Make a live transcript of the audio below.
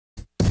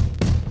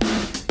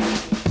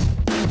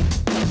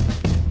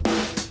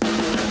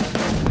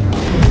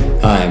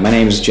my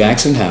name is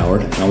Jackson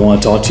Howard, and I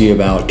want to talk to you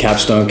about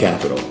Capstone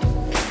Capital.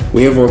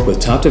 We have worked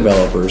with top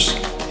developers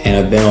and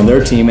have been on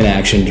their team in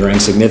action during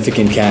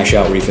significant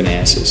cash-out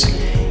refinances,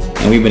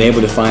 and we've been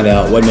able to find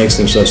out what makes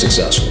them so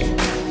successful.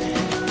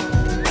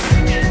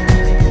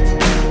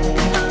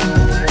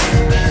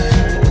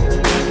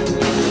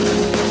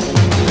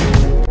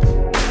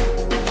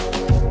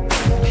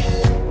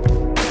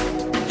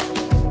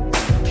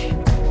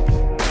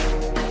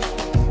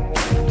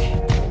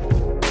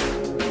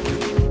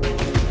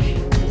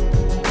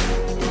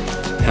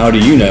 How do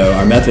you know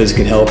our methods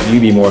can help you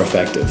be more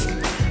effective?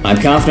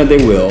 I'm confident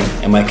they will,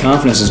 and my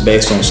confidence is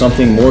based on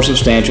something more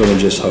substantial than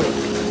just hope.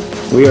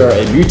 We are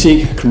a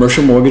boutique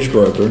commercial mortgage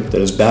broker that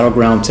is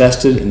battleground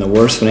tested in the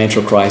worst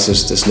financial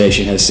crisis this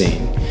nation has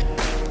seen.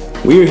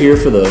 We are here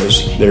for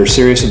those that are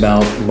serious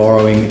about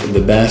borrowing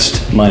the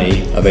best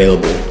money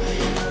available,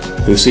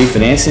 who see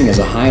financing as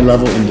a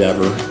high-level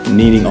endeavor,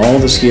 needing all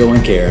the skill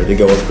and care that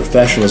go with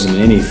professionalism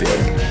in any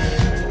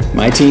field.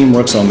 My team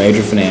works on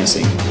major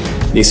financing,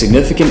 the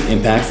significant,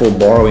 impactful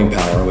borrowing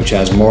power which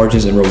has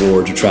margins and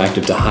rewards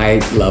attractive to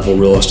high-level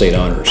real estate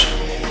owners.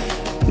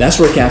 That's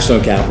where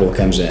Capstone Capital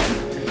comes in.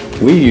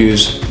 We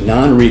use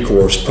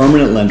non-recourse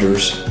permanent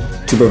lenders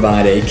to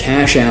provide a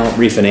cash-out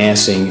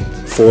refinancing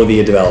for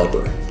the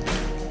developer.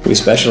 We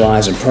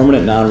specialize in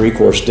permanent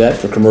non-recourse debt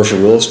for commercial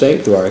real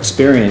estate. Through our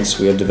experience,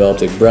 we have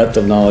developed a breadth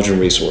of knowledge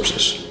and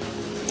resources.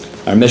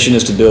 Our mission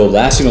is to build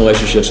lasting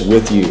relationships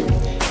with you,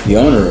 the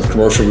owner of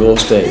commercial real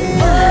estate.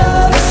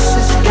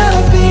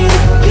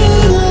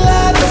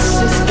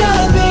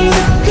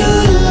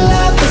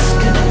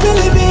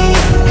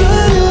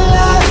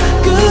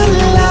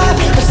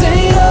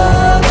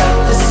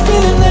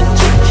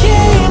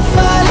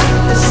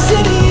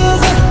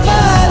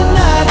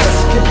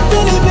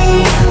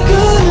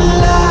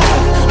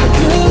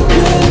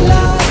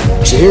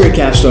 So here at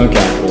Capstone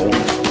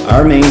Capital,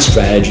 our main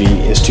strategy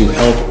is to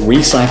help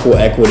recycle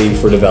equity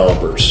for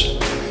developers.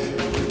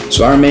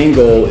 So our main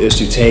goal is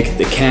to take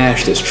the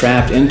cash that's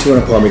trapped into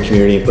an apartment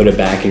community and put it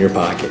back in your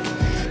pocket.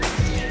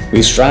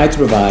 We strive to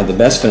provide the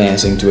best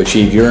financing to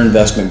achieve your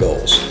investment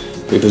goals.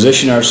 We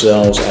position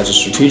ourselves as a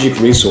strategic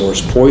resource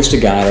poised to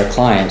guide our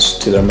clients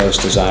to their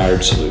most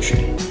desired solution.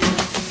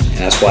 And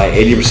that's why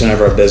 80%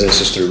 of our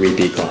business is through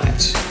repeat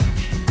clients.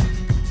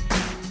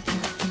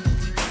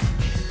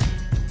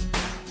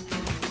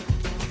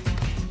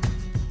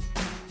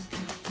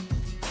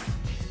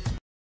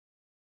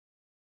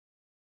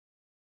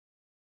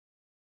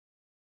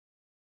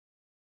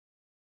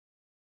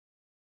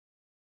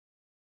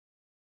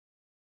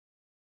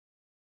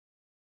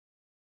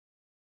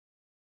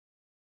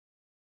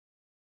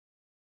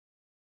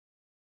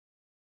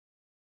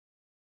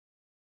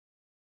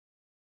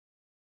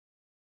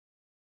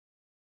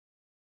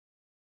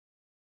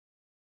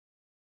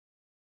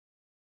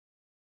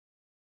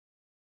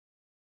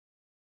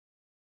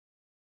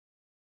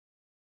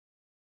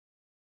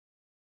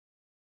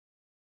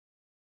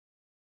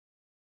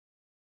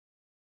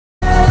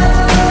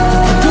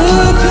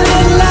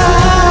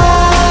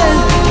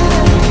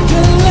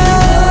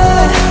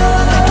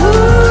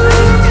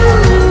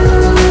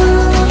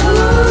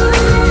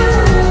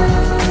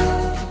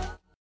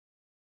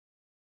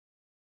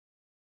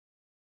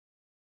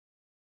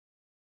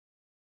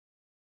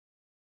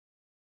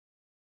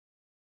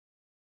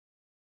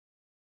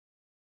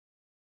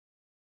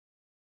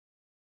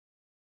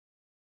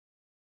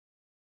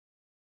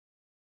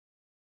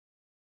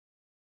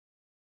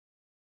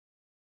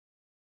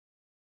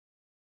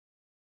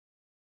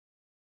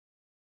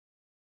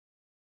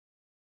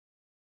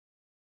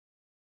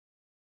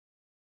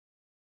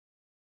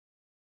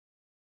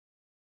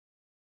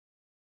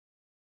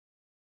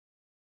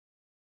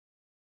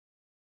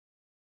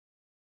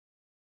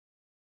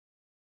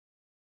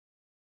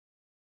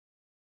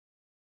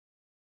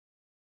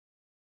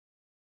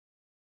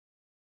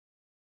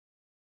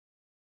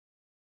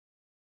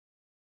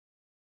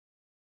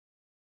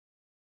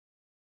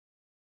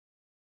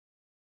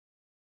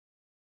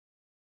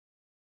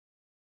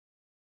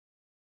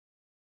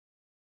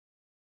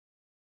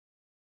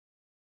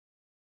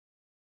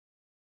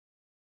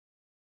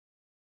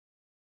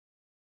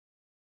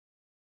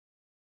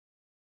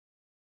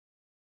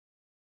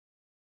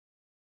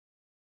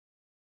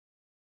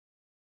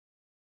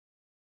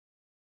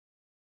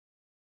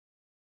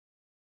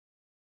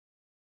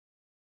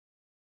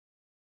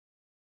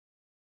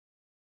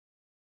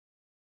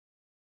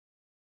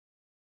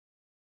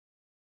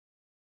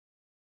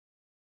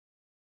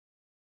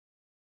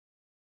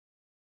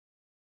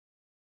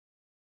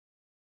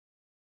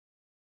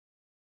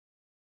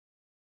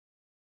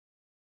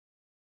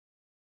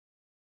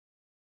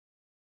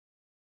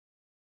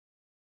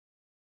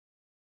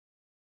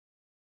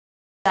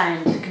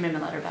 Signed the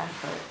commitment letter back,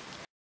 but